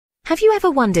Have you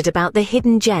ever wondered about the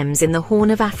hidden gems in the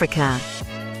Horn of Africa?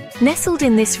 Nestled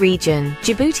in this region,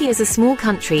 Djibouti is a small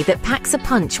country that packs a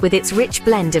punch with its rich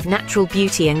blend of natural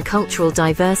beauty and cultural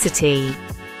diversity.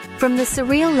 From the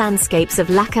surreal landscapes of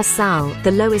Assal,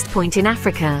 the lowest point in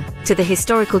Africa, to the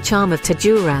historical charm of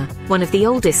Tadjoura, one of the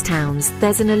oldest towns,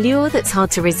 there's an allure that's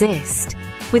hard to resist.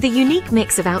 With a unique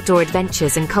mix of outdoor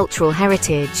adventures and cultural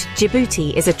heritage,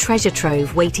 Djibouti is a treasure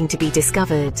trove waiting to be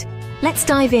discovered. Let's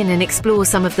dive in and explore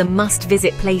some of the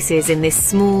must-visit places in this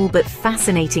small but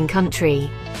fascinating country.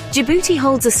 Djibouti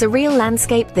holds a surreal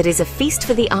landscape that is a feast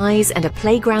for the eyes and a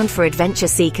playground for adventure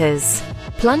seekers.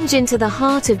 Plunge into the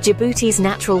heart of Djibouti's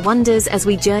natural wonders as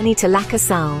we journey to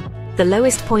Assal, the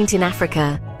lowest point in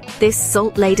Africa. This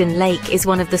salt-laden lake is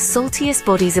one of the saltiest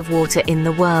bodies of water in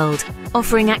the world,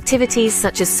 offering activities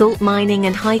such as salt mining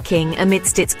and hiking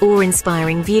amidst its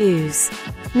awe-inspiring views.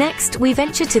 Next, we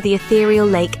venture to the ethereal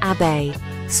Lake Abbe.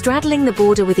 Straddling the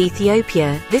border with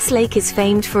Ethiopia, this lake is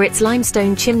famed for its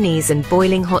limestone chimneys and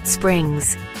boiling hot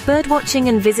springs. Birdwatching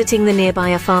and visiting the nearby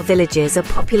Afar villages are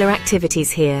popular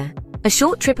activities here. A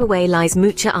short trip away lies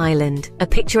Moucha Island, a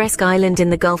picturesque island in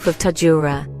the Gulf of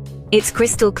Tadjoura. Its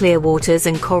crystal-clear waters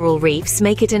and coral reefs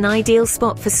make it an ideal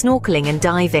spot for snorkeling and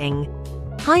diving.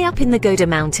 High up in the Goubbet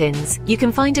Mountains, you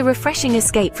can find a refreshing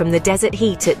escape from the desert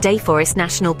heat at Forest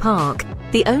National Park,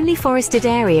 the only forested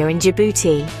area in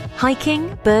Djibouti. Hiking,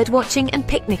 birdwatching and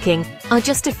picnicking are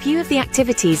just a few of the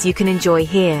activities you can enjoy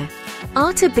here.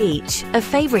 Arta Beach, a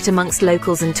favorite amongst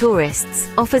locals and tourists,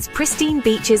 offers pristine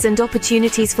beaches and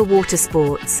opportunities for water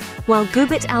sports, while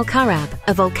Goubbet al-Kharab,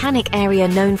 a volcanic area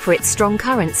known for its strong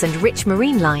currents and rich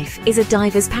marine life, is a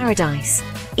diver's paradise.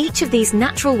 Each of these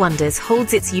natural wonders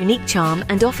holds its unique charm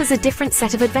and offers a different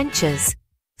set of adventures.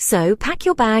 So pack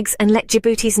your bags and let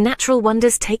Djibouti's natural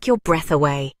wonders take your breath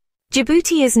away.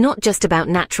 Djibouti is not just about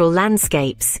natural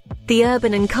landscapes. The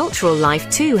urban and cultural life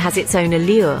too has its own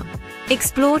allure.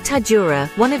 Explore Tadjoura,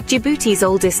 one of Djibouti's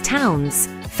oldest towns,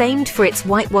 famed for its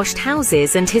whitewashed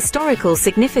houses and historical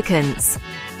significance.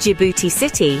 Djibouti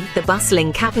City, the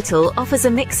bustling capital, offers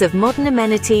a mix of modern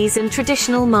amenities and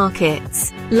traditional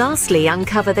markets. Lastly,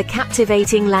 uncover the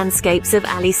captivating landscapes of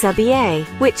Abbe,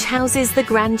 which houses the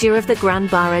grandeur of the Grand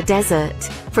Bara Desert.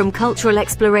 From cultural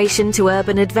exploration to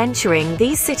urban adventuring,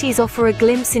 these cities offer a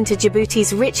glimpse into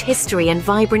Djibouti's rich history and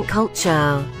vibrant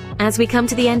culture. As we come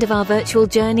to the end of our virtual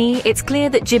journey, it's clear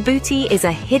that Djibouti is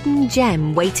a hidden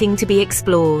gem waiting to be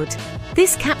explored.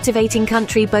 This captivating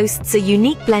country boasts a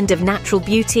unique blend of natural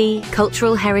beauty,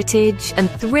 cultural heritage,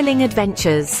 and thrilling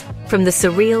adventures. From the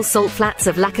surreal salt flats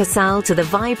of Assal to the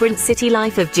vibrant city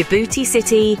life of Djibouti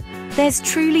City, there's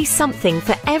truly something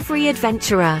for every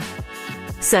adventurer.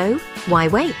 So, why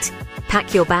wait?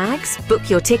 Pack your bags, book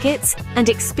your tickets, and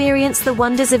experience the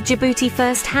wonders of Djibouti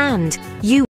firsthand. You